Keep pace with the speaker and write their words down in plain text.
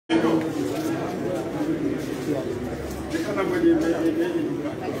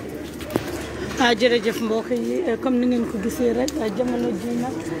jërëjëf mbokk yi comme ni ngeen ko gisee rek jamono ji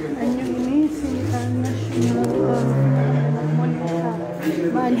nag ñu ngi nii si national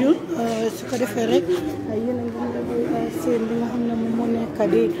Banjul su ko defee rek yéen a ngi seen li nga xam ne moom moo nekk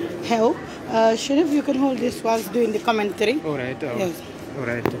di xew. Sheriff, you can hold this while doing the commentary. All right. Yes.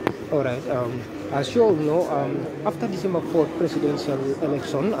 All right. As you all know, after December 4th presidential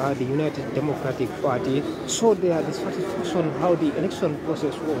election, the United Democratic Party showed their dissatisfaction how the election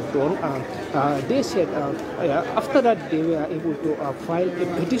process was done. They said after that they were able to file a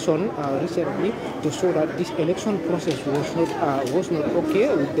petition recently to show that this election process was not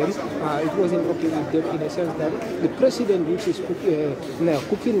okay with them. It wasn't okay with them in a sense that the president uses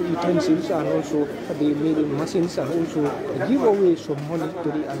cooking utensils and also the milling machines and also give away some money to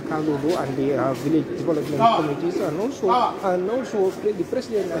the Alcalde and the village development committees, and also the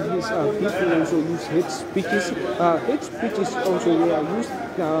president and his people also use hate speeches. Hate speeches also were used.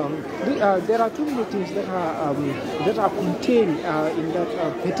 There are too many things that are contained in that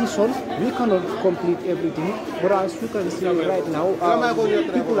petition. We cannot complete everything, but as you can see right now,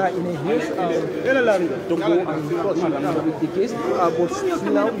 people are in a haste to go and proceed with the case. But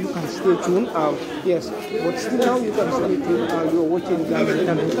still now you can stay tuned. Yes, but still now you can stay tuned. You're watching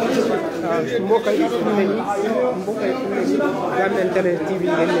Gambian TV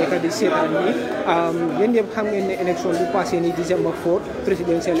ngeen nekk di seetaan ni yéen ñëpp xam ngeen ne élection bu passé ni December 4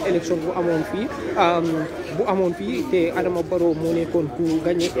 presidential election bu amoon fii te Adama Barrow moo nekkoon ku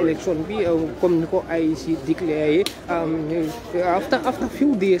gagné élection bi comme ni ko IEC déclaré after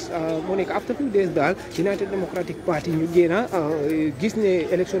few days daal United Democratic Party ñu génn gis ne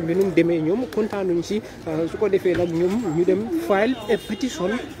élection bi nu mu demee ñoom kontaanuñ si su ko defee nag ñoom ñu dem file a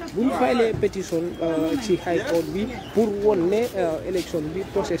pétition bu ñu filee pétition ci High Court bi pour won ne élection bi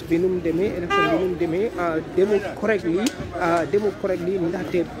process bi nu mu demee demut correctly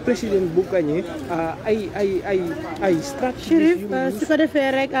ndaxte président bu gagné ay stratégie. Chérif su ko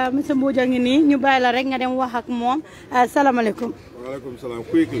defee rek monsieur Mbodj a ngi nii ñu bàyyi la rek nga dem wax ak moom. Salaamaaleykum. Waaleykum salaam.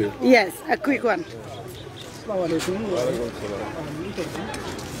 Quickly. Yes, a quick one. Salaamaaleykum.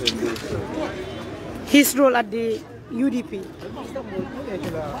 His role at the UDP.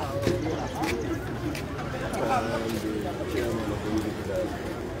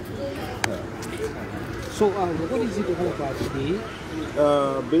 So what is it all about today?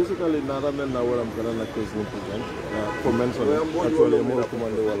 Basically, nada men na wala mkana na case ni present. Comments on it. Actually, mo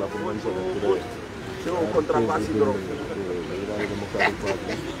recommend wala comments on it today. So contrapasi dro. Democratic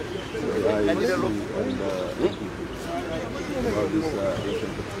Party.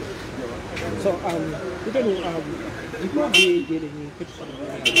 So before we get any petition.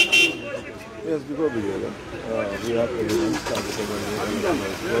 Yes, before we get it, we have evidence that the government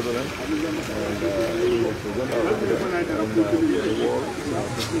is fraudulent, and we will present our evidence on the wall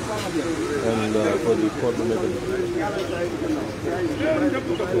and for the court to make a decision.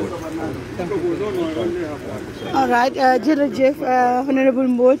 All right, jërëjëf Honorable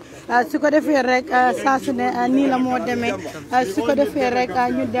Mbodj su ko defee rek saa su ne nii la moo demee su ko defee rek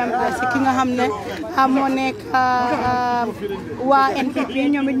ñu dem si ki nga xam ne moo nekk waa NPP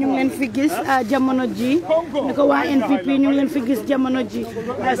ñoom it ñu ngi leen fi gis jamono ji ni ko waa NPP ñu ngi leen fi gis jamono ji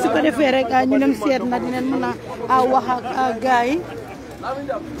su ko defee rek ñu dem seet na dinañ mën a wax ak gars yi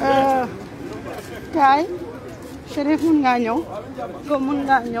kaay Chérif mun ngaa ñëw comme mun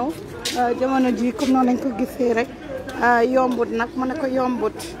ngaa ñëw jamono ji comme noonu lañ ko gisee rek yombut nag mu ne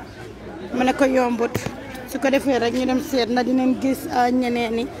ko yombut su ko defee rek ñu dem seet na dinañ gis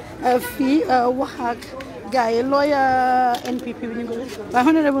ñeneen ni fii wax ak gars yi looy NPP bi ñu ko waaye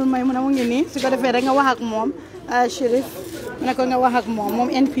honorable may mu ne mu ngi nii su ko defee rek nga wax ak moom Chérif mu ne ko nga wax ak moom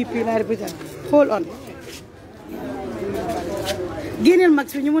NPP la represent hold on génneel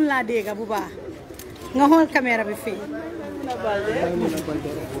max bi ñu mun laa dégg bu baax nga xool caméra bi fii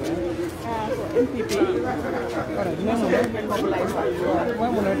NPP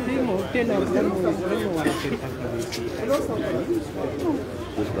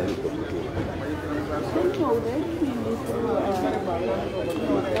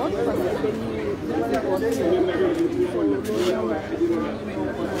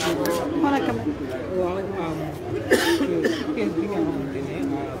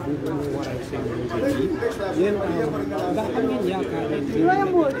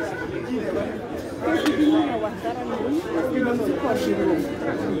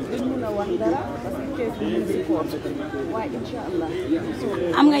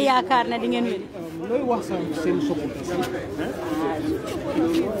am nga yaakaar ne di ngeen wér looy wax seen support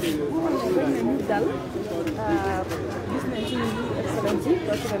dal gis nañ ci Excellency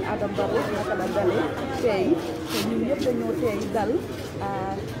President Adam Barrow naka la dalee tey te ñun ñëpp dañoo tey dal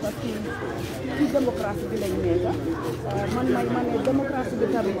parce que ci démocratie bi lañ nekk man ma ne démocratie bi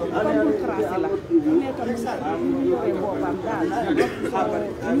tamit démocratie la ñu nekk mu yore boppam daal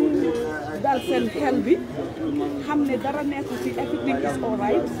ñu dal seen xel bi xam ne dara nekku ci everything is all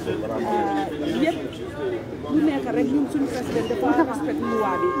right yëpp ñu nekk rek ñun suñu président dafa respect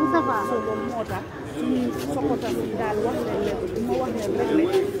loi bi so loolu moo tax suñu sokotam yi daal wax leen ma wax leen rek ne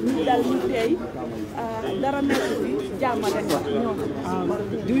ñu dal ñu tey dara nekku ci jàmm rek wax ñoom.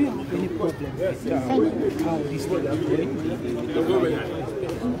 Do you have any problem with how this thing is going?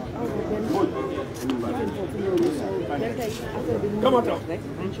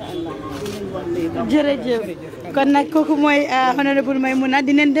 jërëjëf kon nag kooku mooy honorable Maimouna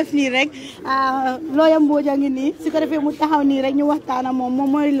dinañ def nii rek lawyer Mbodj a ngi nii su ko defee mu taxaw nii rek ñu waxtaan ak moom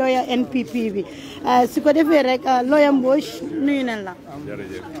mooy lawyer NPP bi su ko defee rek lawyer Mbodj nuyu nañ la.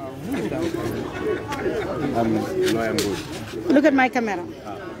 jërëjëf. I'm lawyer Mbodj. Look at my camera.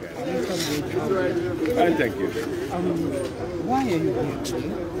 Fine, thank you. Why are you here?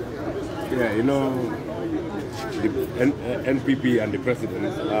 Yeah, you know, the NPP and the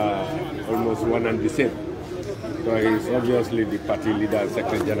president are almost one and the same. So he's obviously the party leader and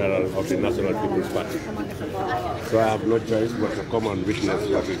secretary general of the National People's Party. So I have no choice but to come and witness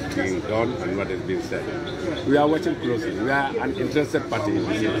what is being done and what is being said. We are watching closely. We are an interested party in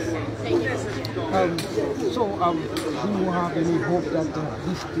this case. Do you have any hope that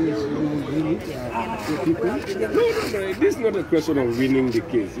this case will win it, the people? No, this is not a question of winning the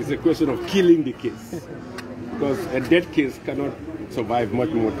case. It's a question of killing the case. Because a dead case cannot survive much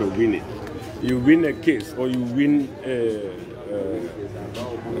more to win it. You win a case or you win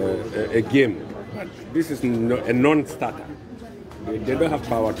a game. But this is a non-starter. They don't have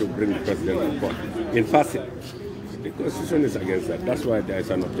power to bring the president to court. In fact, the constitution is against that. That's why there is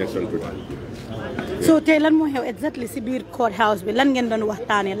an objection to that. So tey lan moo xew exactly si biir courthouse bi lan ngeen doon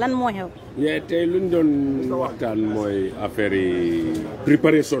waxtaanee lan moo xew. Yeah, tey luñ doon waxtaan mooy affaire yi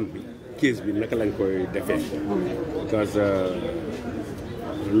préparation bi case bi naka lañ koy defee. Because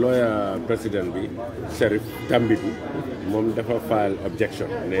lawyer président bi Sheriff Tambidou moom dafa file objection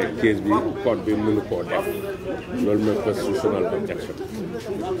ne case bi court bi mënu koo def loolu mooy constitutional objection.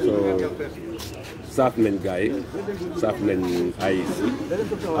 So saaf nañ gars yi saaf nañ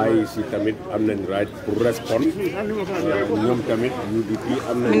IEC tamit am nañ right pour respond ñoom tamit UDP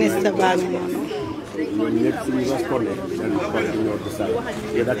am nañ ministre baa ngi noonu. ñoom ñëpp suñu respondé dañ continuer to decide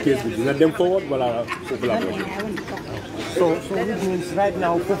whether case bi dina dem forward wala foofu la ko. So which means right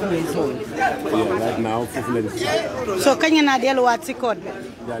now foofu lañ toll. Yeah, right now foofu lañ toll. So kañ nga delluwaat si court bi.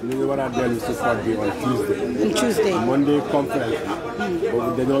 Yeah, ñu ngi war a dellu si court bi on Tuesday. On Tuesday. Monday conference bi.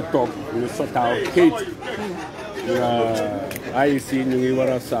 boobu dañoo toog ñu sotaaw kayit. IEC ñu ngi war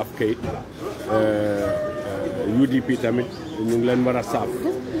a saaf kayit. UDP tamit ñu ngi leen war a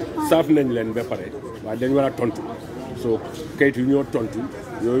saaf nañ leen ba pare waaye dañ war a tontu so kayit yu ñoo tontu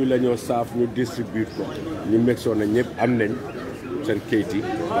yooyu la ñoo saaf ñu distribute ko ñu make sure ne ñëpp am nañ seen kayit yi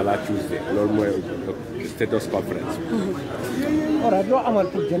balaa Tuesday loolu mooy status conference. Alright, loo amal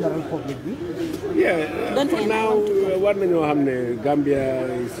pour general public bi. Yeah, for now war nañoo xam ne Gambia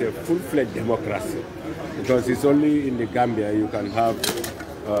is a full-fledged democracy because it's only in the Gambia you can have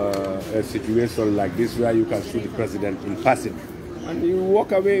a situation like this where you can shoot the president in person and you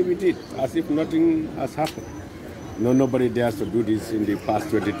walk away with it as if nothing has happened. No, nobody dares to do this in the past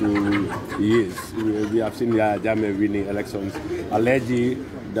 22 years. We have seen Yahya Jammeh winning elections, alleging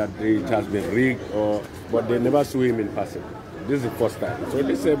that it has been rigged, but they never sue him in person. This is the first time. So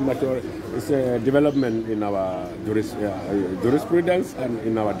this is a development in our jurisprudence and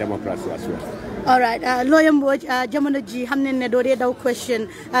in our democracy as well. All right, lawyer Mbodj jamono ji xam nañ ne doo dee daw question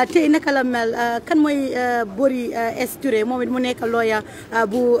tey naka la mel kan mooy Bori S Touré moom it mu nekk lawyer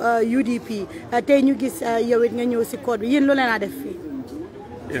bu UDP tey ñu gis yow it nga ñëw si court bi yéen loo leen a def fii.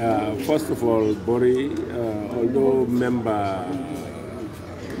 Yeah, first of all, Bori, although member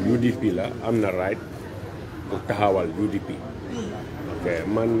UDP la, am na right to taxawal UDP. Okay,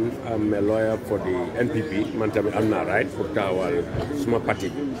 man, I'm a lawyer for the NPP. Man, I'm not right for taxawal suma party.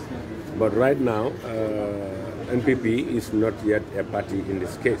 But right now, NPP is not yet a party in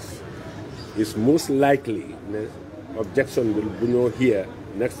this case. It's most likely objection will be here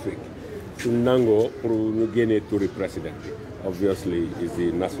next week to Nango Prunugene to the president. Obviously, is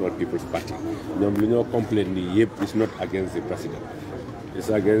the National People's Party. No complaint is not against the president. It's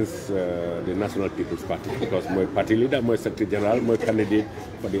against the National People's Party because my party leader, my secretary general, my candidate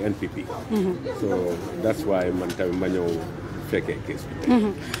for the NPP. So that's why I'm fake case.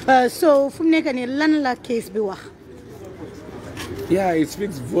 So from nekk ni lan la case bi wax. Yeah, it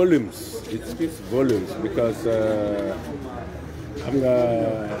speaks volumes. It speaks volumes because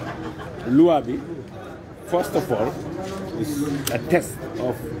Luabi, first of all, is a test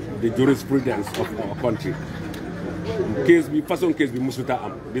of the jurisprudence of our country. This is the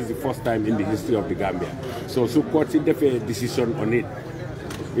first time in the history of the Gambia. So court if a decision on it,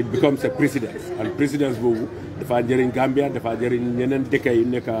 it becomes a precedent. And precedents will in Gambia,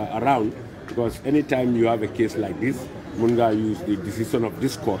 around, because anytime you have a case like this, Munga use the decision of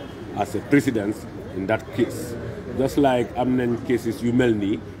this court as a precedent in that case. Just like amnen cases you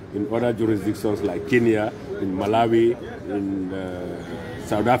melni in other jurisdictions like Kenya, in Malawi, in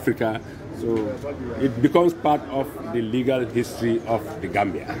South Africa. So it becomes part of the legal history of the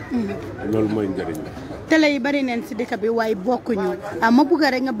Gambia. Tele yi bari neen ci dëkk bi waaye bokkuñu ma bëgg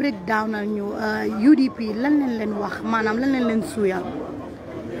rek nga break down ñu UDP lan leen wax maanaam lan leen suyal.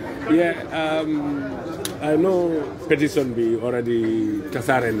 Yeah, I know petition be already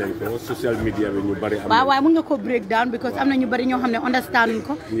tasaare nañ ko social media bi ñu bari am. waaye mën nga ko break down because am na ñu bari ñoo xam ne understand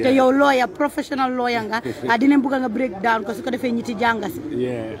ko te yow lawyer professional lawyer nga dinañ bëgg nga break down ko su ko defee ñi ci jàng si.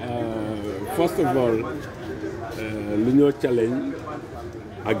 Yeah, first of all lu ñoo challenge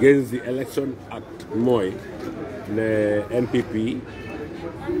against the Election Act mooy le NPP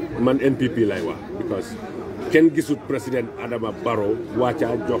man NPP lay wax because kenn gisut président Adama Barrow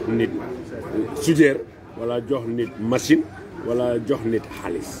wàcca jox nit sujeer wala jox nit machine wala jox nit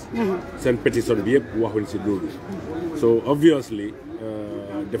xaalis seen pétition bi yëpp waxuñ si loolu so obviously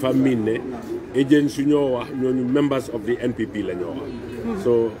dafa miin ne agent su ñoo wax ñooñu members of the NPP la ñoo wax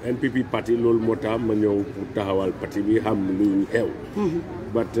so NPP party loolu moo tax ma ñëw pour taxawal parti bi xam lu xew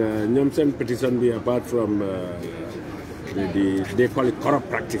but ñoom seen petition bi apart from they call it corrupt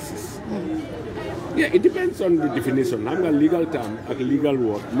practices. Yeah, it depends on the definition. Xam nga legal term ak legal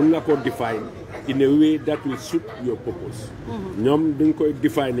word mën nga ko define in a way that will suit your purpose. ñoom duñ koy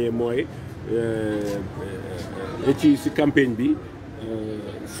define mooy ci si campagne bi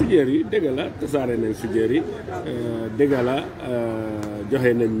sujeer yi dëgg la tasaare nañ sujeer yi dëgg la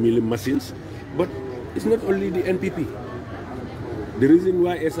joxe nañ 1000 machines but it's not only the NPP. The reason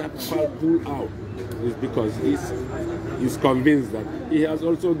why Essa pulled out is because he's convinced that he has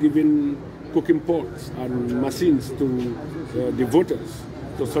also given cooking pots and machines to the voters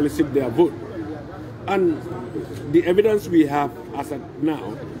to solicit their vote. And the evidence we have as of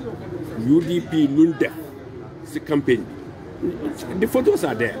now, UDP Lundef, the campaign, the photos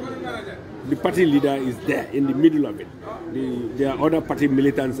are there. The party leader is there in the middle of it. Their other party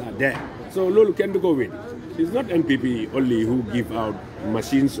militants are there. So Lulu can go with. It's not NPP only who give out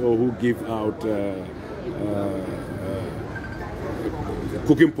machines or who give out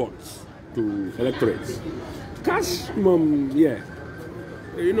cooking pots to electorates. Cash, yeah.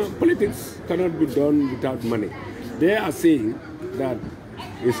 You know, politics cannot be done without money. They are saying that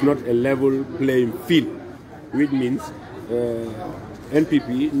it's not a level playing field, which means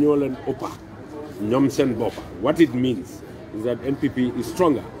NPP Nyolan Opa, Nyomsen Bopa. What it means is that NPP is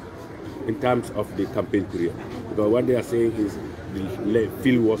stronger in terms of the campaign period. Because what they are saying is the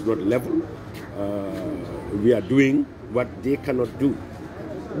field was not level. We are doing what they cannot do.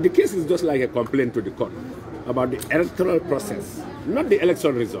 The case is just like a complaint to the court about the electoral process, not the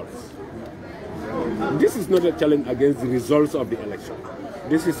election results. This is not a challenge against the results of the election.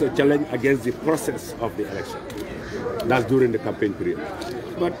 This is a challenge against the process of the election. That's during the campaign period.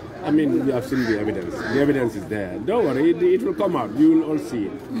 But, I mean, we have seen the evidence. The evidence is there. Don't worry, it will come out. You will all see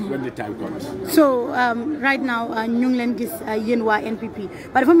it when the time comes. So, right now, ñu ngi leen gis yéen waa NPP.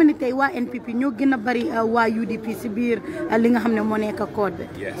 But dafa mel ni tey waa NPP ñoo gën a bari waa UDP si biir li nga xam ne moo nekk code bi.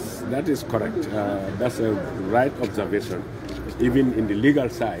 Yes, that is correct. That's a right observation. Even in the legal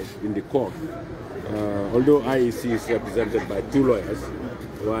side, in the court, although IEC is represented by 2 lawyers,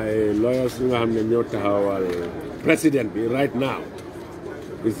 while lawyers nga xam ne ñoo taxawal president bi right now,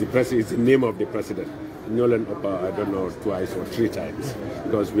 is the name of the president. Nyolan Opa, I don't know, twice or 3 times,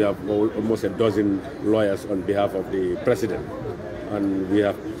 because we have almost a dozen lawyers on behalf of the president, and we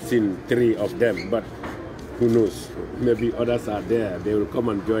have seen 3 of them, but who knows, maybe others are there. They will come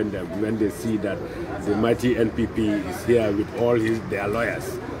and join them when they see that the mighty NPP is here with all their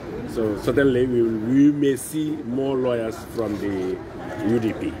lawyers. So certainly we may see more lawyers from the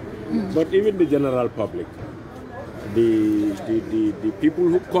UDP. But even the general public, the people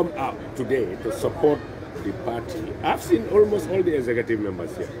who come out today to support the party, I've seen almost all the executive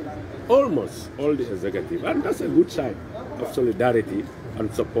members here. Almost all the executive. And that's a good sign of solidarity and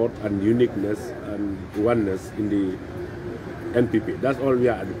support and uniqueness and oneness in the NPP. That's all we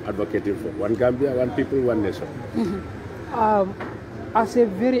are advocating for. One Gambia, one people, one nation. As a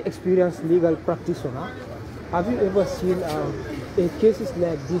very experienced legal practitioner, have you ever seen in cases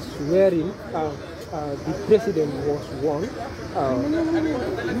like this wherein the president was won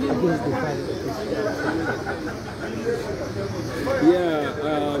against the vice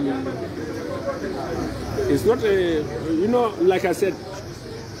it's not a, like I said,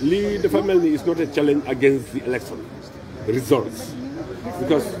 the family is not a challenge against the election results,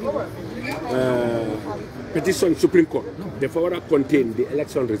 because petition Supreme Court, the FORA contain the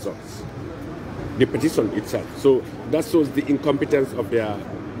election results, the petition itself. So that shows the incompetence of their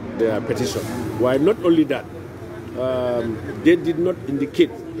petition. Why not only that, they did not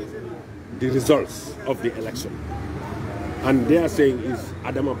indicate the results of the election. And they are saying it's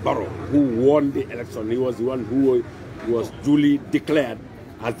Adama Barrow who won the election. He was the one who was duly declared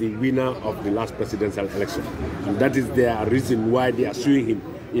as the winner of the last presidential election. And that is their reason why they are suing him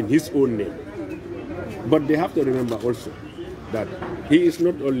in his own name. But they have to remember also that he is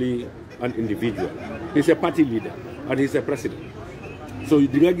not only an individual, he's a party leader and he's a president. So you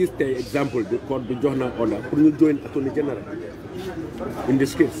did not give the example, the court the journal order, could you join Attorney General? In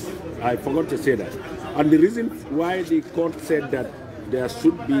this case, I forgot to say that. And the reason why the court said that there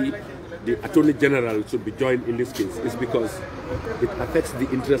should be, the Attorney General should be joined in this case is because it affects the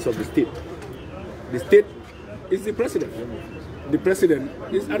interests of the state. The state is the president. The president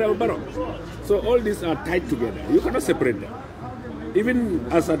is Adama Barrow. So all these are tied together. You cannot separate them. Even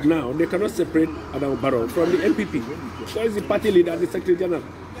as at now, they cannot separate Adama Barrow from the MPP. So he's the party leader and the Secretary General.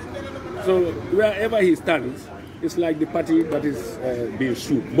 So wherever he stands, it's like the party that is being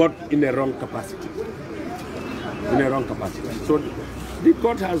sued, but in a wrong capacity. So the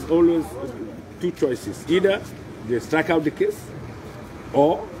court has always two choices. Either they strike out the case,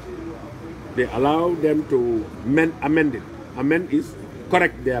 or they allow them to amend it. Amend is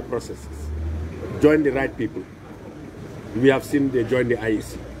correct their processes. Join the right people. We have seen they join the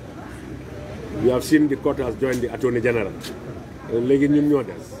IEC. We have seen the court has joined the Attorney General.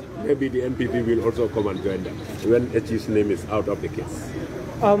 Maybe the MPP will also come and join them when HE's name is out of the case.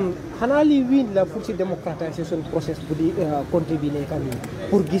 Hanali win la pour democratisation process pour contribuer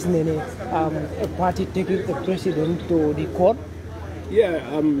pour gis a party taking the president to the court. Yeah,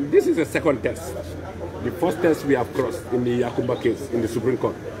 this is a second test. The first test we have crossed in the Yakuba case in the Supreme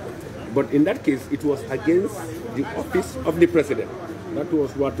Court. But in that case, it was against the office of the president. That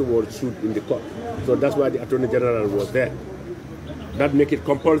was what was sued in the court. So that's why the Attorney General was there. That make it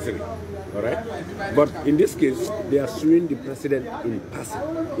compulsory, all right? But in this case, they are suing the president in person,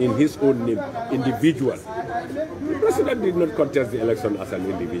 in his own name, individual. The president did not contest the election as an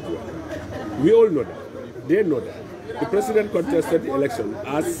individual. We all know that. They know that. The president contested the election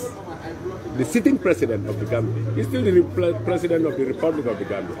as the sitting president of the Gambia. He's still the president of the Republic of the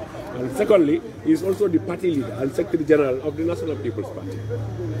Gambia. And secondly, he's also the party leader and Secretary General of the National People's Party.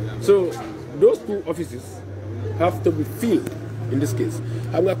 So those two offices have to be filled in this case.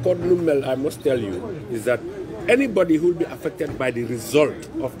 I must tell you, is that anybody who will be affected by the result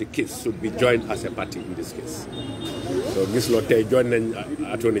of the case should be joined as a party in this case. So this lot join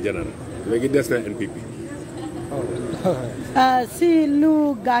Attorney General. Like it does not NPP. si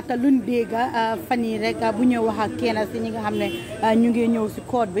lu gàtta luñ dégg fan yi rek bu ñëw wax ak kenn si ñi nga xam ne ñu ngi ñëw si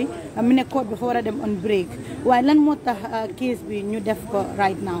court bi mu ne court bi fa war a dem on break waaye lan moo tax case bi ñu def ko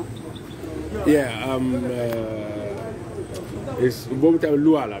right now. Yeah, it's boobu tamit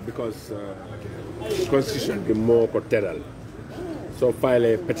loi la because constitution bi moo ko teral so file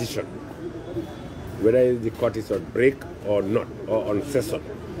a petition whether the court is on break or not or on session.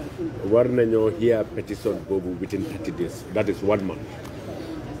 War nañoo hear petition boobu within 30 days. That is 1 month.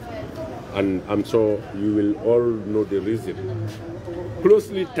 And I'm sure you will all know the reason.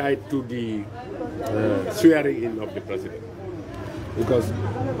 Closely tied to the swearing in of the president. Because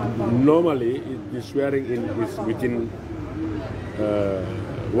normally the swearing in is within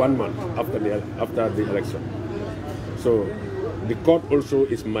 1 month after the election. So the court also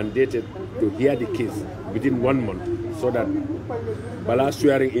is mandated to hear the case within 1 month so that Bala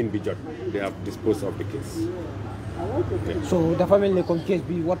swearing in Bijon, they have disposed of the case. Okay. So the family come case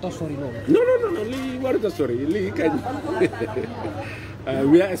be what a story no? No. What is the story?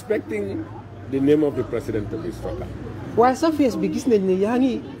 We are expecting the name of the president to be struck out. Why sa face be gis nañ ne yaa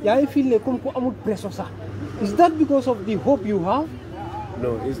ngi feel ne comme ko amul pression sax. Is that because of the hope you have?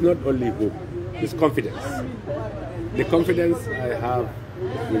 No, it's not only hope. It's confidence. The confidence I have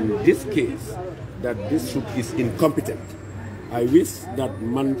in this case that this suit is incompetent. I wish that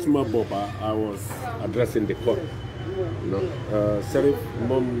Mansuma Boba I was addressing the court. Serif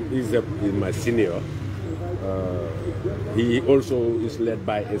Mom is my senior. He also is led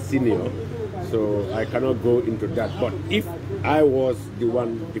by a senior, so I cannot go into that. But if I was the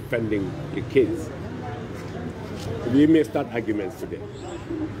one defending the case, we may start arguments today.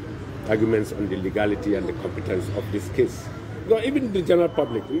 Arguments on the legality and the competence of this case. Because even the general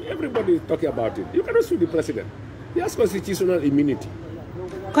public, everybody is talking about it. You cannot sue the president. He has constitutional immunity.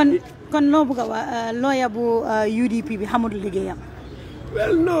 Lawyer bu UDP bi xamul liggéeyam.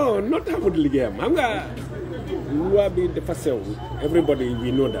 Well, no, not xamul liggéeyam. Xam nga loi bi dafa sew. Everybody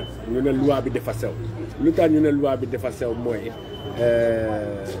we know that. Ñu ne loi bi dafa sew. Lu tax ñu ne loi bi dafa sew mooy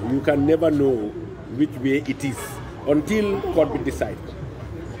you can never know which way it is until court will decide.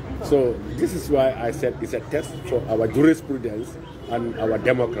 So this is why I said it's a test for our jurisprudence and our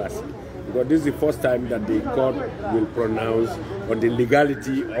democracy. Because this is the first time that the court will pronounce on the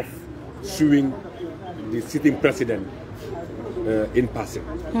legality of suing the sitting president in person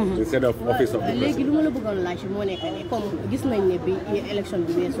instead of office of the president. léegi lu ma la bëggoon laaj moo nekk ne comme gis nañ ne bi élection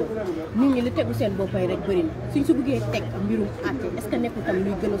bi weesoo nit ñi li tegu seen boppay rek bëri na suñ su bëggee teg mbirum àtte est-ce que nekkul tam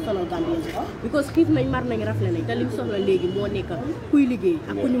luy gën a sonal Gambien because xiif nañ mar nañ rafle nañ te liñ soxla léegi moo nekk kuy liggéey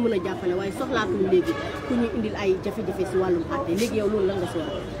ak ku ñu mën a jàppale waaye soxlaatuñ léegi ku ñu indil ay jafe-jafe si wàllum àtte léegi yow loolu la nga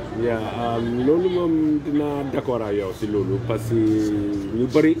soxla. loolu moom dina d'accord ak yow si loolu parce que ñu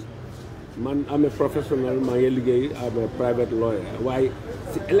bëri man am a professional maa ngi liggéey am a private lawyer waaye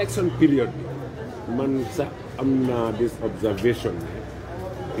si election period bi man sax am na this observation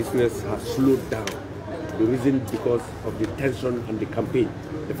business has slowed down. The reason because of the tension and the campaign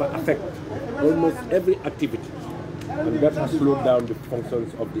dafa affect almost every activity and that has slowed down the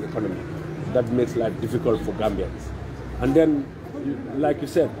functions of the economy. That makes life difficult for Gambians. And then like you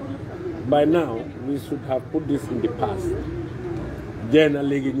said, by now we should have put this in the past.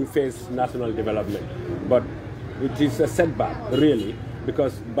 Generally, you face national development, but it is a setback, really,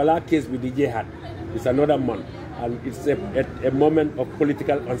 because Bala case with the jihad is another month, and it's a moment of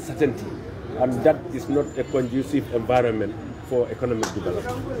political uncertainty, and that is not a conducive environment for economic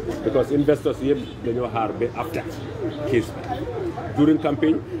development, because investors here they know harbe after case. During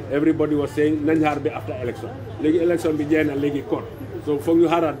campaign, everybody was saying nañ harbe after election. Legi election bi jena legi court, so foog ñu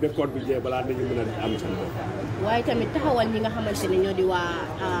harat be court bi je bala dañu mëna am tan. waaye tamit taxawal ñi nga xamante ne ñoo di waa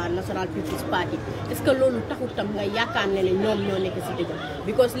National People's Party est-ce que loolu taxul tam nga yaakaar ne ñoom ñoo nekk si dëgg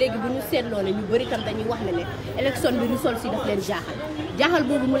because léegi bu ñu seetloo ne ñu bëri tam dañuy wax ne élection bi result si daf leen jaaxal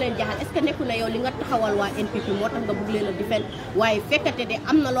boobu mu leen jaaxal est-ce que nekku na yow li nga taxawal waa NPP moo tax nga bëgg leen a defend waaye fekkate de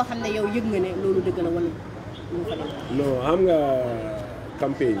am na loo xam ne yow yëg nga ne loolu dëgg la wala mu fa dem. non xam nga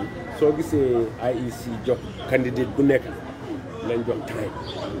campagne soo gisee IEC jox candidate bu nekk lañ jox time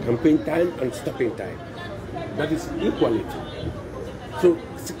campaign time and stopping time. That is equality. So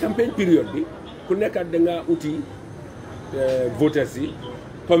the campaign period bi ku nekkat da nga uti voters yi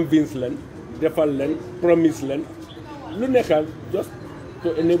convince leen defal leen promise leen lu nekkal just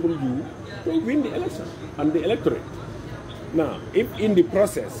to enable you to win the election and the electorate. Now if in the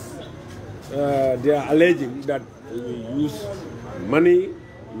process they are alleging that we use money,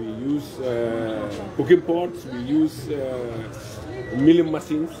 we use cooking pots, we use milling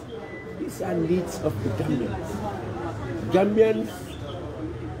machines. These are needs of the Gambians. Gambians,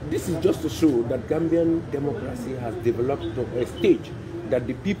 this is just to show that Gambian democracy has developed to a stage that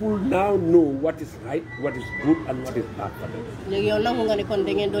the people now know what is right, what is good, and what is bad for them. It's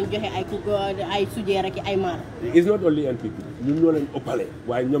not only NPP. You know them opale.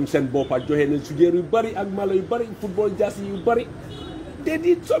 Why ñom sen bopa joxe na sujeer yu bari ak mala yu bari football jaasi yu bari. They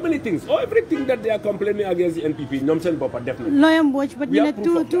did so many things. Oh, everything that they are complaining against the NPP, Nomsen Bopa definitely. Lawyer Watch, but you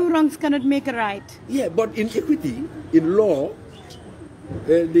know, two wrongs cannot make a right. Yeah, but in equity, in law,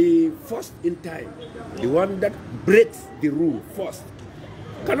 the first in time, the one that breaks the rule first,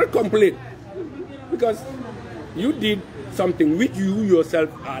 cannot complain. Because you did something which you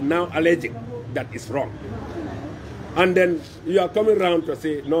yourself are now alleging that is wrong. And then you are coming around to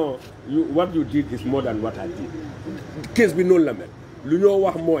say, no, what you did is more than what I did. Case be no limit. Lu ñoo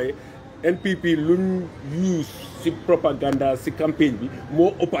wax mooy NPP luñ use si propaganda si campagne bi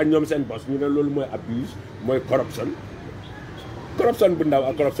moo ëpp ak ñoom seen boss ñu ne loolu mooy abuse mooy corruption bu ndaw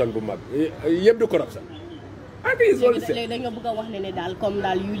ak corruption bu mag yëpp du corruption. I think it's all the same. léegi dañoo bëgg a wax ne daal comme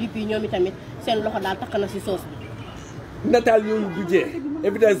daal UDP ñoom itamit seen loxo daal takk na si soos bi. nataal yooyu du jeex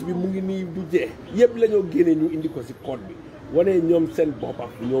évidence bi mu ngi nii du jeex yëpp la ñoo génnee ñu indi ko si code bi. wane ñoom seen boppa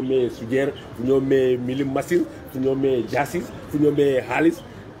fu ñoo mee sujeer fu ñoo mee milling machine fu ñoo mee jaasis fu ñoo mee xaalis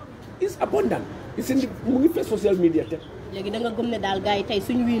is abundant is in mu ngi fee social media te léegi da nga gëm ne daal gars yi tey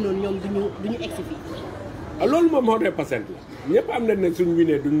suñu wiinoon ñoom duñu egsi fii loolu moom 100% la ñëpp am nañ ne suñu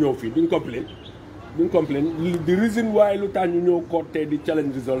wiinee duñ ñëw fii duñ complain the reason why lu tax ñu ñëw court tey di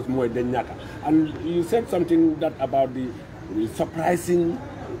challenge results mooy dañ ñàkka and you said something that about the surprising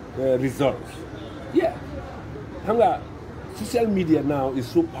results yeah xam nga social media now is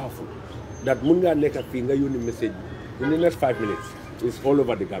so powerful that mun ngaa nekk fii nga yónni message in the next 5 minutes. It's all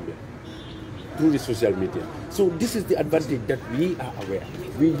over the Gambia through the social media. So this is the advantage that we are aware.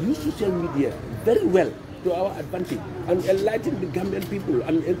 We use social media very well to our advantage and enlighten the Gambian people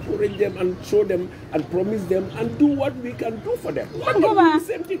and encourage them and show them and promise them and do what we can do for them. What can do the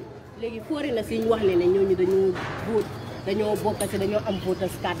same thing? Léegi foreigners yi ñu wax ne ñooñu dañoo bokk ci dañoo am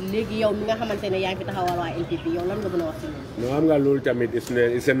voters card léegi yow mi nga xamante ne yaa ngi fi taxawal waa NPP yow lan nga mën a wax ci ñoom. No, xam nga loolu tamit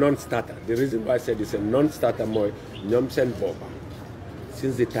it's a non-starter. The reason why I said it's a non-starter mooy ñoom seen boppa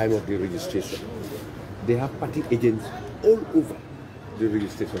since the time of the registration they have party agents all over the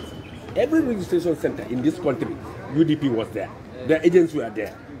registration center. Every registration center in this country, UDP was there. Their agents were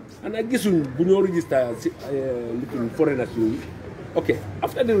there. And I guess when you register looking foreigners, okay,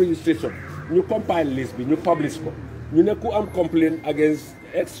 after the registration, you compile list, you publish it. You know, who complain against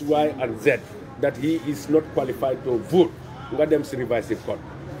X, Y, and Z that he is not qualified to vote. You got them revising court.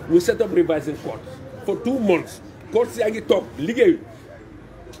 You set up revising court for 2 months. Courts are talk legal.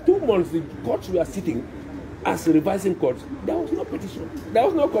 2 months, the courts were sitting as revising courts. There was no petition. There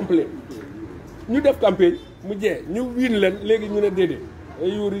was no complaint. New def campaign, you win land,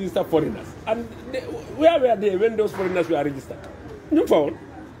 you register foreigners. And where were they when those foreigners were registered? You found.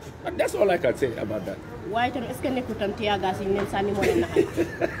 And that's all I can say about that. Why don't you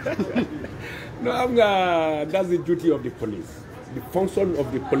No, that's the duty of the police. The function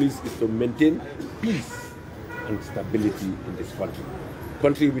of the police is to maintain peace and stability in this country.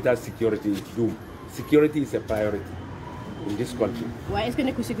 Country without security is doomed. Security is a priority in this country. Why is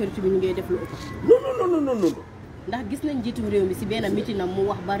the security being made? No. Ndax gis nañ jitu réew mi ci benn meeting na mu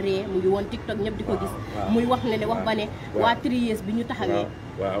wax ba ré mu ngi won TikTok ñep diko gis muy wax ne wax ba ne wa 3 years bi ñu taxawé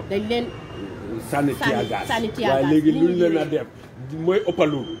waaw dañ leen sanitaire gas waaye léegi luñ leen a def mooy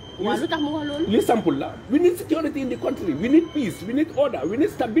ëppalu waaw lu tax mu wax loolu li simple la we need security in the country, we need peace, we need order, we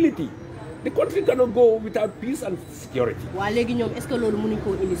need stability. The country cannot go without peace and security. Waa léegi ñoom est-ce que loolu mënuñ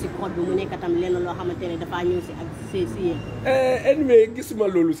ko indi ci code bi mu nekk tam lenn loo xamante ne dafa ñëw ci ak ci anyway gisuma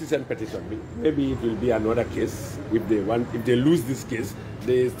loolu ci seen petition bi. Maybe it will be another case if they lose this case.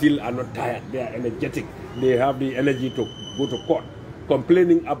 They still are not tired, they are energetic, they have the energy to go to court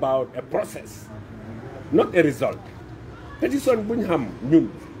complaining about a process, not a result. Petition buñ xam ñun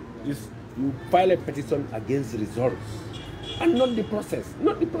is you file a petition against results and not the process,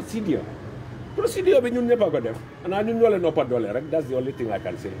 not the procedure. Procedure we never got them, and I didn't know enough $1. Right? That's the only thing I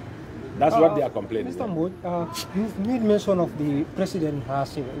can say. That's what they are complaining. Mr. Mood, you've made mention of the president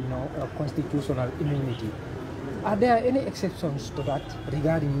has, a constitutional immunity. Are there any exceptions to that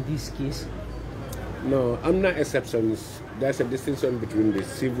regarding this case? No, I'm not exceptions. There's a distinction between the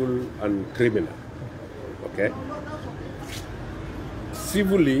civil and criminal. Okay.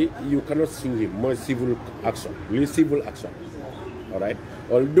 Civilly, you cannot sue him. More civil action. Really civil action. All right.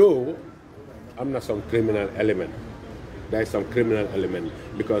 Although I'm not some criminal element. There is some criminal element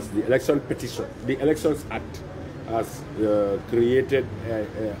because the election petition, the Elections Act has created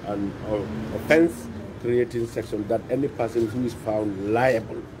an offense creating section that any person who is found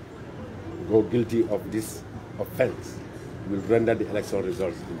liable or guilty of this offense will render the election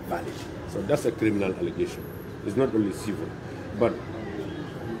results invalid. So that's a criminal allegation. It's not only civil. But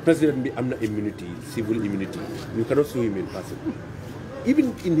President Amna immunity, civil immunity, you cannot sue him in person.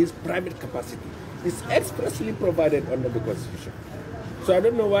 Even in his private capacity, it's expressly provided under the Constitution. So I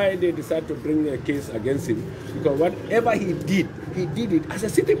don't know why they decided to bring a case against him, because whatever he did it as a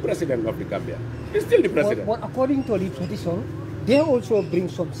sitting president of the Gambia. He's still the president. But according to the petition, they also bring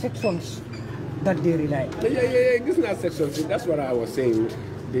some sections that they rely on. Yeah, these are sections. That's what I was saying.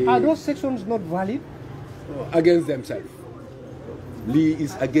 Are those sections not valid? Against themselves. Lee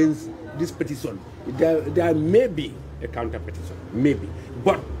is against this petition. There may be a counter petition, maybe.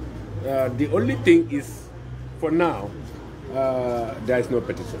 But the only thing is, for now, there is no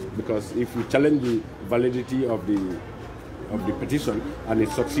petition, because if you challenge the validity of the petition and it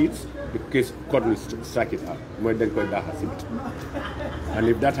succeeds, the case court will strike it out. And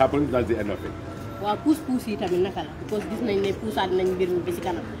if that happens, that's the end of it. Waaw pousse yi tamit naka la because gis nañ ne poussaat nañ mbir mi bi ci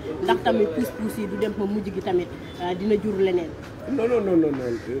kanam ndax tamit pousse yi du dem fa mujj gi tamit dina jur leneen. Non.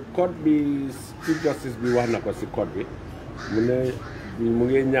 Court bi Chief Justice bi wax na ko ci court bi mu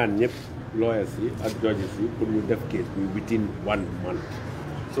ngi ñaan ñëpp lawyers yi ak judges yi pour ñu def case bi within 1 month.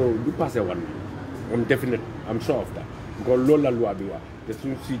 So du passé 1 month. I'm definite, I'm sure of that. Because loolu la loi bi wax te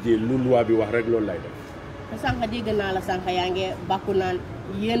suñu sijee lu loi bi wax rek loolu lay def. Sànq dégg naa la sànq yaa ngi bàkku naan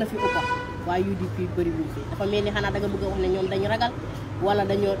yéen a fi ëppa waaye UDP bëri wuñ fi dafa mel ni xanaa da nga bëgg a wax ne ñoom dañu ragal wala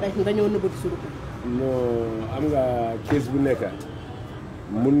dañoo nëbbatu suñu ko. Non am nga case bu nekk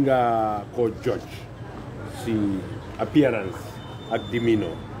mun nga koo judge si appearance ak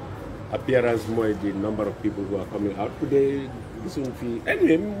demeanor appearance mooy the number of people who are coming out today gisuñ fii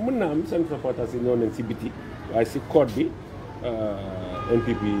anyway mën naa am seen supporters yi ñoo nekk si biti waaye si code bi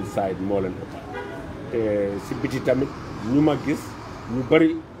NPP side moo leen ëpp te si biti tamit ñu ma gis ñu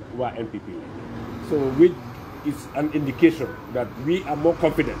bëri waa NPP so which is an indication that we are more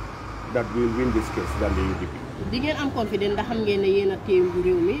confident that we will win this case than the UDP. di ngeen am confident ndax xam ngeen ne yéen a téye bu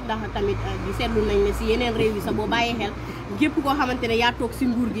réew mi ndax tamit di seetlu nañ ne si yeneen réew yi sax boo bàyyi xel képp koo xamante ne yaa toog si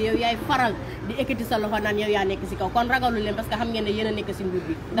nguur gi yow yaay faral di ekkati sa loxo naan yow yaa nekk si kaw kon ragalu leen parce que xam ngeen ne yéen a nekk si nguur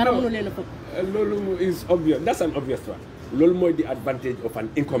gi dara mënu leen a fëpp. loolu is obvious that's an obvious one loolu mooy the advantage of an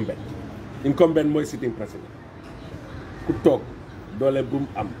incumbent mooy sitting president ku toog doole bu mu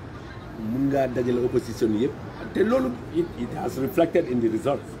am mun ngaa dajale opposition yëpp te loolu it has reflected in the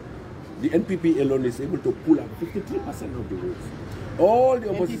results. The NPP alone is able to pull up 53% of the votes. All the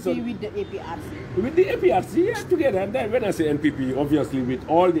opposition... NPP with the APRC? With the APRC, yeah, together. And then when I say NPP, obviously with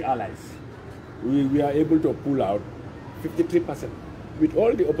all the allies, we are able to pull out 53%. With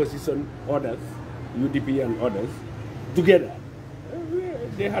all the opposition others, UDP and others, together,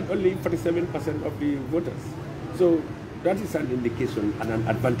 they had only 47% of the voters. So that is an indication and an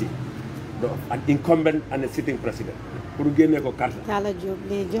advantage of an incumbent and a sitting president. Tala Job,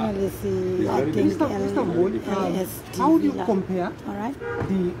 the journalist, how do you compare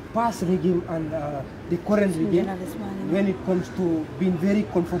the past regime and the current regime when it comes to being very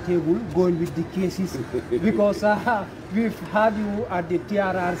comfortable going with the cases? Because we've had you at the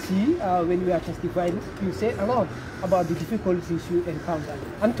TRRC when we are testifying, you said a lot about the difficulties you encounter.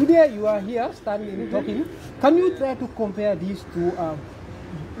 And today you are here standing talking. Can you try to compare these two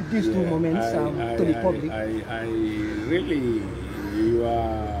moments to the public? I really, you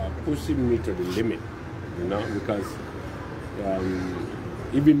are pushing me to the limit, you know, because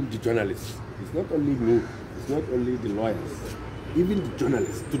even the journalists, it's not only me, it's not only the lawyers, even the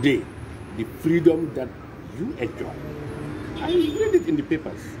journalists today, the freedom that you enjoy. I read it in the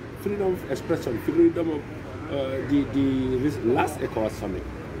papers, freedom of expression, freedom of the last ECOWAS summit.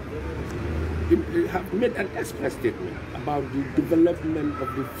 They have made an express statement about the development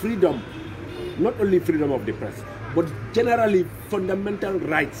of the freedom, not only freedom of the press, but generally fundamental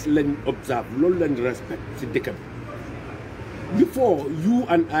rights len observe, len respect. Before, you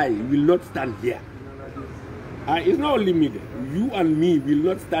and I will not stand here. It's not only me, you and me will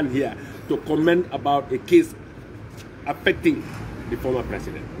not stand here to comment about a case affecting the former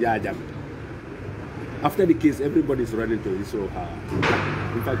president, Yahya Jammeh. After the case, everybody is running to his or her.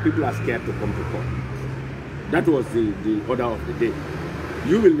 In fact, people are scared to come to court. That was the order of the day.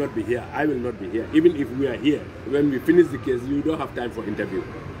 You will not be here, I will not be here. Even if we are here, when we finish the case, you don't have time for interview.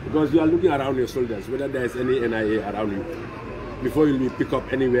 Because you are looking around your shoulders, whether there is any NIA around you, before you will be picked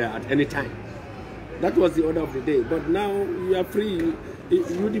up anywhere at any time. That was the order of the day. But now you are free.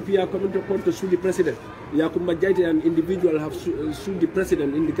 UDP are coming to court to sue the president. Yakumba Jaite, an individual, have sued the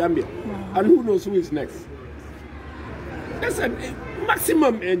president in the Gambia. And who knows who is next? That's a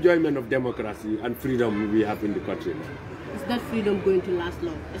maximum enjoyment of democracy and freedom we have in the country now. Is that freedom going to last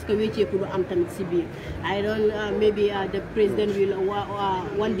long? Est-ce que wétié pour am tamit ci biir? I don't maybe the president will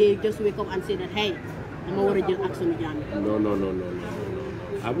one day just wake up and say that hey, dama wara jël action Jammeh. No.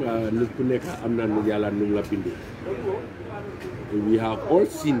 Xam nga nit ku nekk am na nu Yàlla nu la bindee. We have all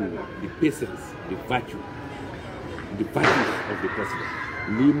seen the patience, the virtues of the president.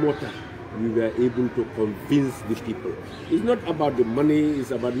 Lee Mota, we were able to convince the people. It's not about the money, it's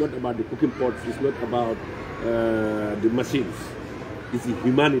not about the cooking pots, it's not about the machines. It's the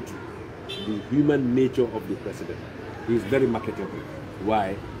humanity, the human nature of the president. He is very marketable.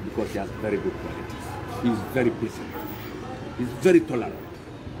 Why? Because he has very good qualities. He's very patient. He's very tolerant.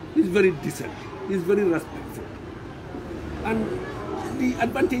 He's very decent. He's very respectful. And the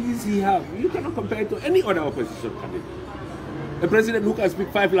advantages he has, you cannot compare it to any other opposition candidate. A president who can speak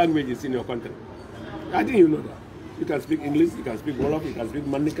 5 languages in your country. I think you know that. You can speak English, you can speak Wolof, you can speak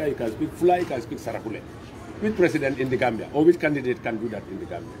Mandinka, you can speak Fula, you can speak Sarakule. Which president in the Gambia, or which candidate can do that in the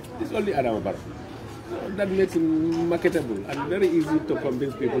Gambia? It's only Adama Barrow. So that makes him marketable and very easy to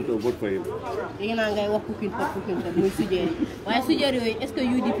convince people to vote for him. Léegi naa ngay wax cooking pot muy sujeer yi waaye sujeer yooyu est-ce que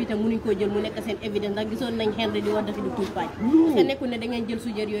UDP tam mënuñ koo jël mu nekk seen évidence ndax gisoon nañ Henry di wax dafa di tuut paaj est-ce que nekkul ne da ngeen jël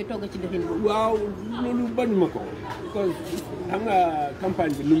sujeer yooyu togg ci dëxin bi waaw loolu bañ ma ko because xam nga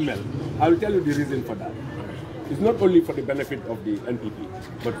campagne bi lu mel I will tell you the reason for that. It's not only for the benefit of the NPP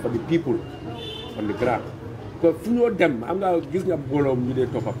but for the people on the ground. Because fu ñoo dem xam nga gis nga mbooloom ñu dee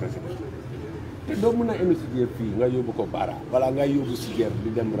toppa président te doo mën a indi sujeer fii nga yóbbu ko Bara wala nga yóbbu sujeer di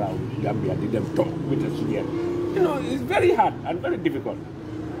dem raaw Gambia di dem toog with a sujeer. You know, it's very hard and very difficult.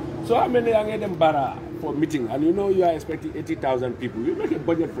 So how many are them bara for meeting? And you know you are expecting 80,000 people. You make a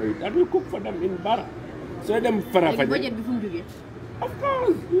budget for it and you cook for them in bara. So them budget before of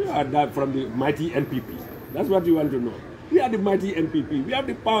course, we are that from the mighty NPP. That's what you want to know. We are the mighty NPP. We have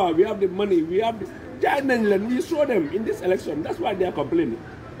the power. We have the money. We have the giant England. We saw them in this election. That's why they are complaining.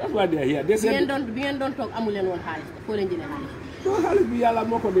 That's why they are here. They said don't talk amulen one hal. No hal bi yalla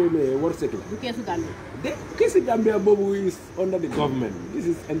moko de me wor sekla. The Kesi Gambia Bobu is under the government. This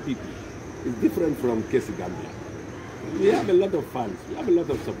is NPP. It's different from Kesi Gambia. We have a lot of fans. We have a lot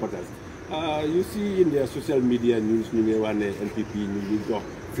of supporters. You see in their social media news, NPP news,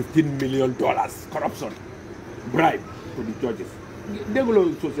 $15 million corruption, bribe to the judges. They go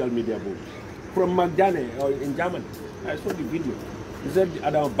on social media from Magdane or in Germany. I saw the video. He said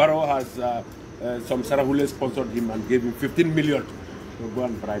Adam Barrow has some Sarahule sponsored him and gave him 15 million to go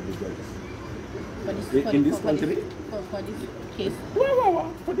and bribe the judges. In this country? For this case?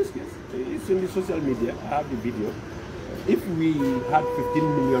 For this case. It's in the social media. I have the video. If we had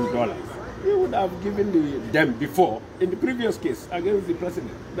 $15 million, we would have given them before, in the previous case, against the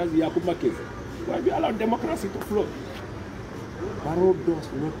president. That's the Yakuba case. Why we allow democracy to flow? Barrow does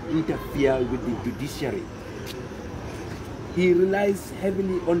not interfere with the judiciary. He relies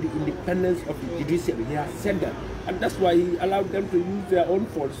heavily on the independence of the judiciary. He has said that. And that's why he allowed them to use their own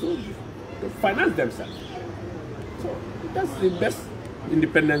force to finance themselves. So that's the best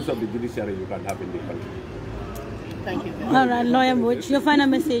independence of the judiciary you can have in the country. Thank you. All right, Lawyer Butch, your final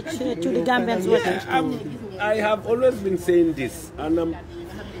message to the Gambians. I have always been saying this, and I'm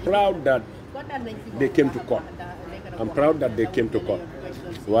proud that they came to court. I'm proud that they came to court.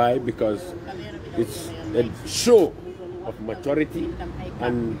 Why? Because it's a show of maturity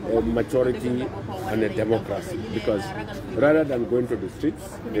and a democracy. Because rather than going to the streets,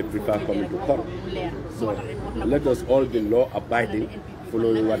 they prefer coming to court. So let us all be law-abiding,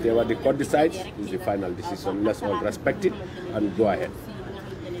 following whatever the court decides is the final decision. Let's all respect it and go ahead.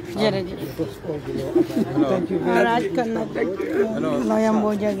 Thank you very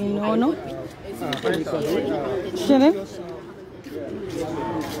much.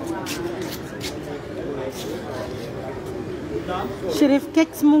 Sheriff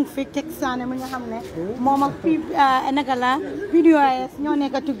Kex mu ngi fi Kex Sané mi nga xam ne moom ak naka la video es ñoo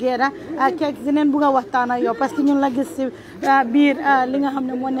nekk together Kex dinañ bëgg a waxtaan ak yow parce que ñun la gis si biir li nga xam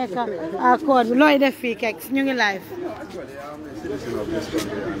ne moo nekk koor bi looy def fii Kex ñu ngi live.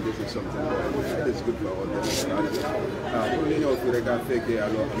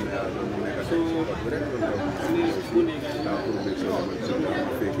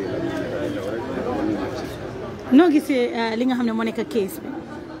 No gisee li nga xam ne moo nekk case bi.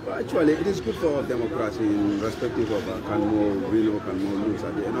 Actually, it is good for democracy, irrespective of can more win or can more lose.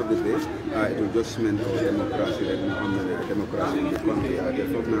 At the end of the day, it will just cement our democracy, democracy in the country.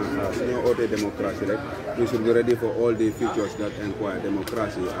 All the democracy, we should be ready for all the features that require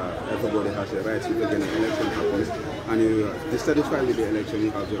democracy. Everybody has a right to get an election happens, and you are dissatisfied with the election,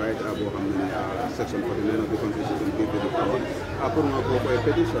 you have the right to Section 49 of the Constitution give you the power. I put for a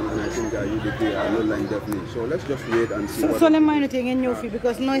petition, and I think UDP are no line definitely. So let's just wait and see. So let me know in your fee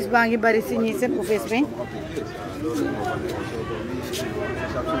because noise bangi bari si ñi seen office bi.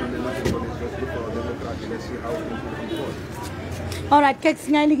 All right, Kex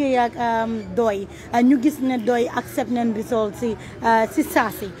ngay liggéey ak doy ñu gis ne doy accept nañ results si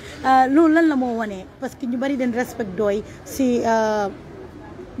saasi loolu lan la moo wane parce que ñu bari den respect doy si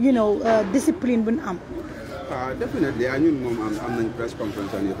discipline bu am. Definitely, I knew I'm in press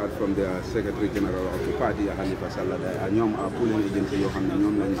conference and you heard from the Secretary General of the party, Halifa Sallah, and you are pulling agency, you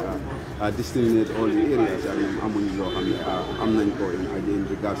have distillate all the areas, and I'm in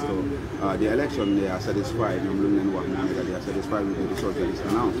regards to the election, they are satisfied, they are satisfied with the result that is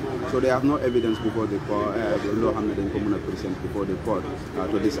announced. So they have no evidence before the court, before the court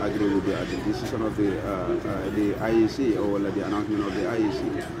to disagree with the decision of the IEC or the announcement of the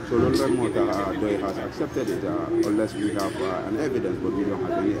IEC. So London Doy has accepted it. Unless we have an evidence, but we don't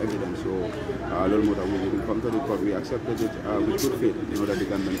have any evidence. So, we will come to the court. We accepted it with good faith. You know that the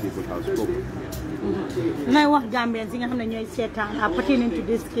Gambian people have spoken. Now, what Gambians nga xamne ñoy sétan pertaining to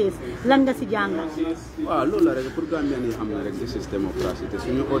this case lan nga ci jàngal. Waaw loolu la rek pour Gambian yi xam ne rek this is democracy te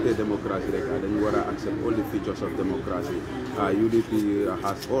suñu côté démocratie rek dañu war a accept all the features of democracy. UDP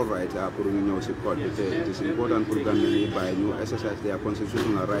has all right pour ñu ñëw ci court te it is important pour Gambian yi by ñu exercise their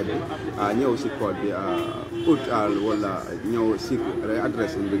constitutional right ñëw ci court bi wala ñëw seek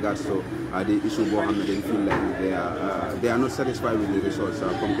address in regards to the issue boo xam ne dañ feel like they are not satisfied with the results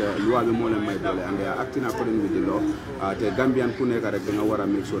comme que loi bi moo leen may doole and they are acting according with the law te Gambian ku nekk rek da nga war a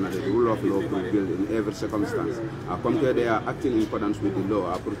make sure that the rule of law prevails in every circumstance comme que they are acting in accordance with the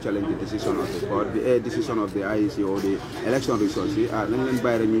law pour challenge the decision of the court the decision of the IEC or the election results nañ leen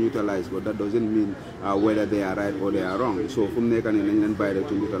bàyyi rek ñu utilize but that doesn't mean whether they are right or they are wrong so fu mu nekk nii nañ leen bàyyi rek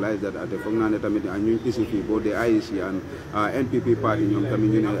to utilize that te foog naa ne tamit ñu isi fii both the IEC and NPP party ñoom tamit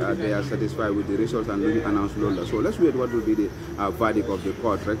ñu ne they are satisfied with the results and lu ñu announce loolu la so let's wait what will be the verdict of the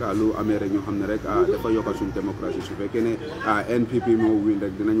court rek lu amee rek ñu xam ne rek dafa yokkal suñu démocratie su fekkee ne NPP moo win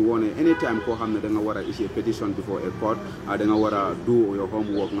rek dinañ wone anytime koo xam ne da nga war a issue petition before a court da nga war a do your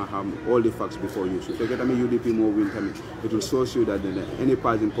homework nga xam all the facts before you su fekkee tamit UDP moo win tamit it will show you that any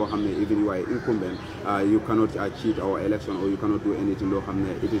person koo xam ne even you are incumbent you cannot cheat our election or you cannot do anything loo xam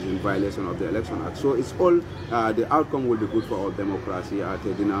ne it is in violation of the election act so it's all the outcome will be good for our democracy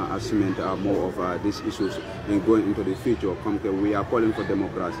te dina cement more of these issues and going into the future comme que we are calling for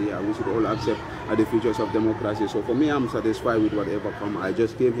democracy we should all accept the features of democracy so for me I'm satisfied with whatever come I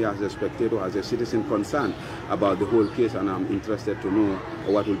just came here as a spectator as a citizen concerned about the whole case and I'm interested to know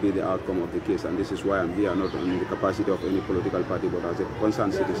what will be the outcome of the case and this is why I'm here not in the capacity of any political party but as a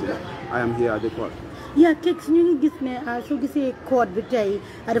concerned citizen I am here at the court. Yeah, Keks ñu ngi gis ne soo gisee court bi tey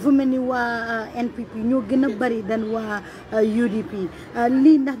dafa mel ni waa NPP ñoo gën a bari dan waa UDP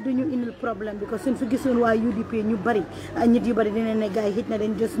lii ndax duñu indil problème because suñ fi gisoon waa UDP ñu bari nit yu bari dina ne gars yi xit na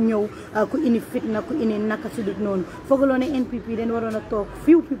dañ just ñëw ku indi fitna ku indi naka su dut noonu foogaloo ne NPP dañ waroon a toog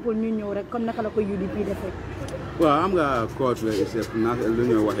few people ñu ñëw rek comme naka la ko UDP defee. Well, I'm a court is a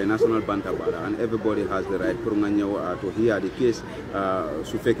national bantabara and everybody has the right to hear the case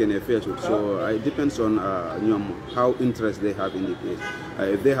so it depends on how interest they have in the case.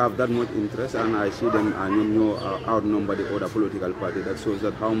 If they have that much interest and I see them outnumber the other political party, that shows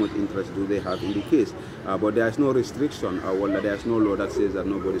that how much interest do they have in the case. But there is no restriction or there is no law that says that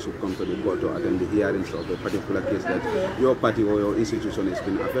nobody should come to the court to attend the hearings of a particular case that your party or your institution has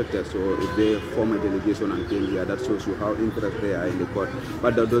been affected. So if they form a delegation and came here, that shows you how interested they are in the court.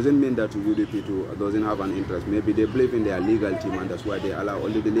 But that doesn't mean that UDP doesn't have an interest. Maybe they believe in their legal team and that's why they allow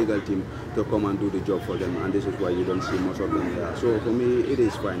only the legal team to come and do the job for them. And this is why you don't see most of them here. So for me, it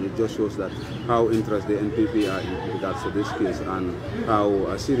is fine. It just shows that how interested the NPP are in regards to this case and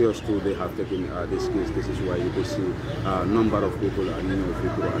how serious too they have taken this case. This is why you could see a number of people and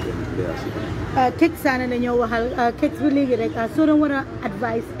people are there sitting. Kek sana na ñoo waxal kek bu léegi rek soo doon war a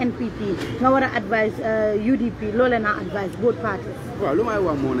advise NPP nga war a advise UDP loola na advise both parties. Well, lu may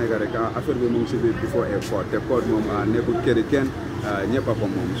wax moo nekk rek affaire bi mu ngi si biir before a court te court moom nekkul këri kenn ñëpp a ko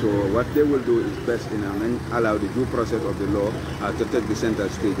moom so what they will do is best in allow the due process of the law to take the center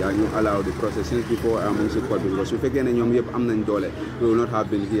stage ñu allow the process since before mu ngi si court bi because su fekkee ne ñoom yëpp am nañ doole we will not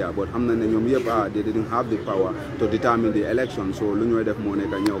have been here but xam na ne ñoom yëpp they didn't have the power to determine the election so lu ñooy def moo nekk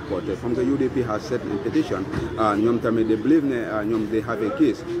ñëw court te comme que UDP has set a petition ñoom tamit they believe ne ñoom they have a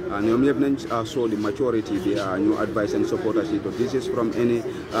case ñoom yëpp nañ show the maturity bi ñu advise and supporters yi to this is from any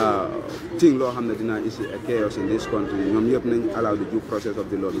thing loo xam ne dina isi a chaos in this country ñoom yëpp nañ allow the due process of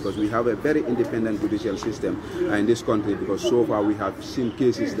the law because we have a very independent judicial system in this country because so far we have seen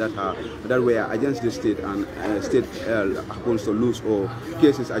cases that were against the state and state happens to lose or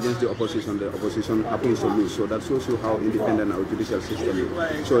cases against the opposition happens to lose so that shows you how independent our judicial system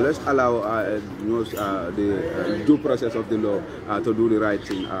is. So let's allow the due process of the law to do the right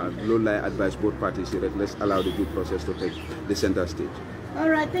thing. I advise both parties let's allow the due process to take the center stage. All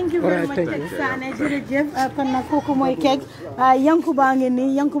right, thank you very much Kek Sané jërëjëf kon nag kooku mooy Kek Yankuba ngi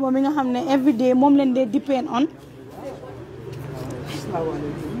nii Yankuba mi nga xam ne every day moom leen dee depend on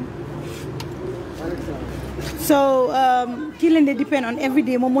so kii leen dee depend on every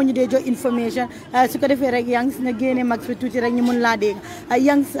day moom moo ñu dee jox information su ko defee rek Yanks nga génne max fi tuuti rek ñu mun laa dégg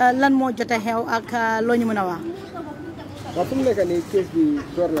Yanks lan moo jot a xew ak loo ñu mën a wax. waaw fu mu nekk nii case bi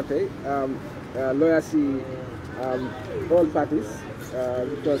door na tey lawyers yi all parties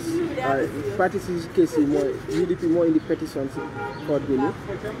because parties case more UDP more in the petitions court bill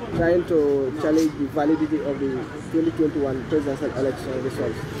trying to challenge the validity of the 2021 presidential election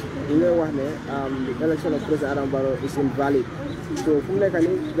results. You know what the election of President Adam Barrow is invalid. So from like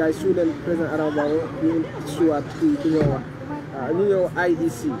guys student President Adam Barrow you sue at the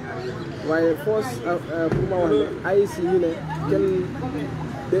IEC. While first IEC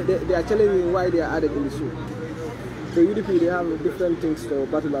they are challenging why they are added in the suit. So UDP, they have different things to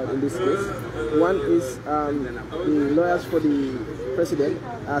battle out in this case. One is the lawyers for the president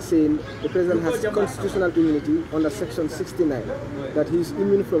are saying the president has constitutional immunity under Section 69, that he is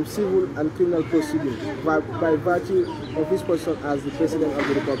immune from civil and criminal proceedings by virtue of his position as the president of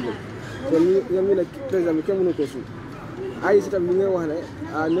the republic. So the president I sit up why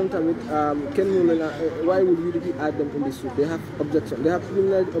would UDP add them in this suit? They have objection. They have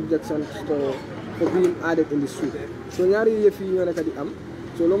preliminary objections for being added in the suit. So nyari yefi ñoo am.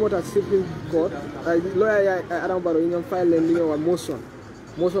 So lo mota Supreme Court lawyer Adam Barrow ñom file a motion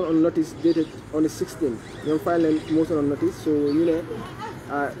on notice dated on the 16th. Ñom file motion on notice. So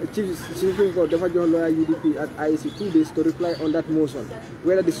Chief Supreme Court dafa jox lawyer UDP at IEC 2 days to reply on that motion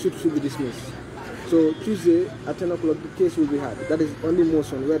whether the suit should be dismissed. So Tuesday at 10 o'clock the case will be heard. That is only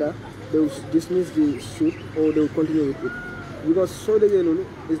motion whether they will dismiss the suit or they will continue with it. Because so the Lulu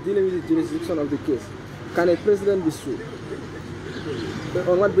is dealing with the jurisdiction of the case. Can a president be sued?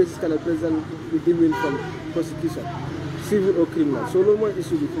 On what basis can a president be deemed from prosecution, civil or criminal? So no more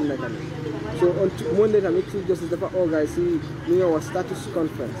issue with criminal. So on Monday, Chief Justice Dafa organized a status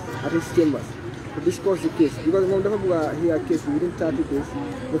conference at his chambers to discuss the case. Because we Dafa hear a case within 30 days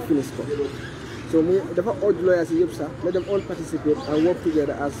we finish court. So Dafa urge lawyers let them all participate and work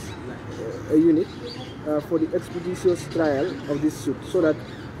together as a unit for the expeditious trial of this suit, so that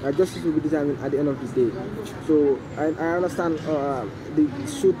justice will be determined at the end of the day. So I understand the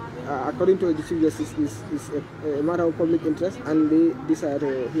suit, according to the Chief Justice, is a matter of public interest, and they decide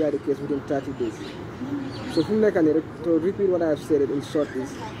to hear the case within 30 days. So to repeat what I have said in short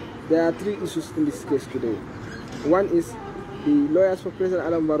is, there are three issues in this case today. One is the lawyers for President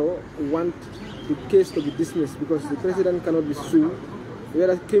Adam Barrow want the case to be dismissed because the president cannot be sued,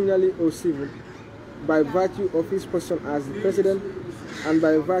 whether criminally or civil, by virtue of his position as the president and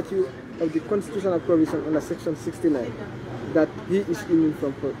by virtue of the constitutional provision under Section 69 that he is immune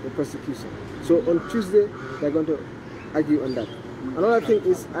from prosecution. So on Tuesday, they're going to argue on that. Another thing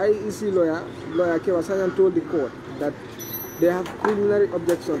is IEC lawyer 𝐂𝐻𝐔𝐏𝐑𝐄𝐌𝐄 told the court that they have preliminary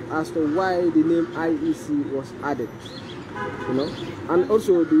objection as to why the name IEC was added. And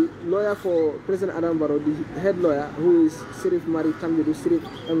also the lawyer for President Adam Barrow, the head lawyer, who is Sirif Mari Tambidu, Sirif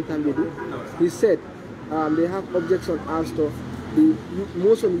M. Tambidu, he said they have objection as to the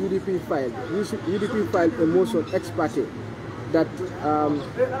motion UDP filed. UDP filed a motion ex parte that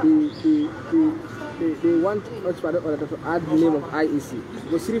they want ex parte order to add the name of IEC.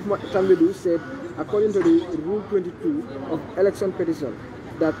 But Sirif Tambidu said, according to the Rule 22 of election petition,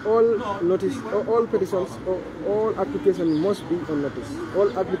 that all petitions, all applications must be on notice. All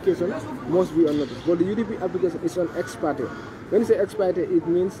applications must be on notice. But the UDP application is on ex parte. When you say ex parte, it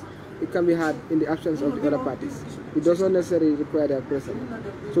means it can be had in the absence of the other parties. It does not necessarily require their presence.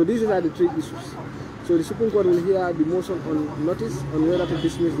 So these are the three issues. So the Supreme Court will hear the motion on notice on whether to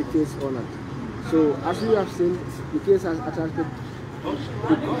dismiss the case or not. So as you have seen, the case has attracted the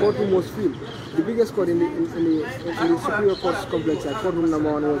courtroom was filled. The biggest court in the Superior Court's complex, courtroom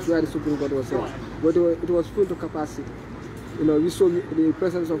number 1, was where the Supreme Court was held. But it was full to capacity. We saw the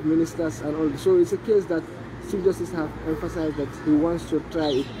presence of ministers and all. So it's a case that Chief Justice have emphasized that he wants to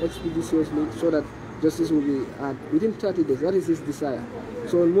try it expeditiously so that justice will be within 30 days. That is his desire.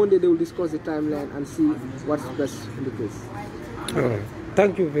 So on Monday they will discuss the timeline and see what's best in the case. All right.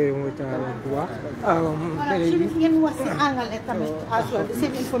 Thank you very much, Dua. As well, the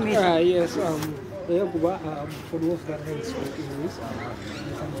same information. Yes, for those that have spoken English,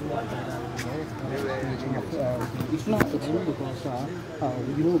 it's not a true because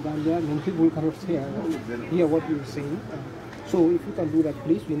Gambia, many people cannot hear what you're saying. So if you can do that,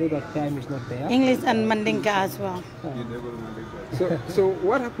 please. We know that time is not there. English and Mandinka as well. So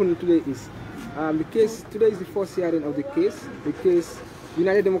what happened today is the case. Today is the first hearing of the case. The case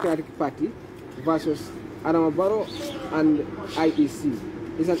United Democratic Party versus Adam Barrow and IEC.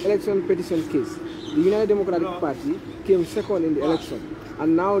 It's an election petition case. The United Democratic Party came second in the election,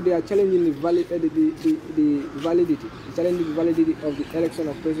 and now they are challenging the validity of the election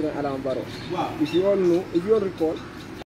of President Adam Barrow. If you all recall,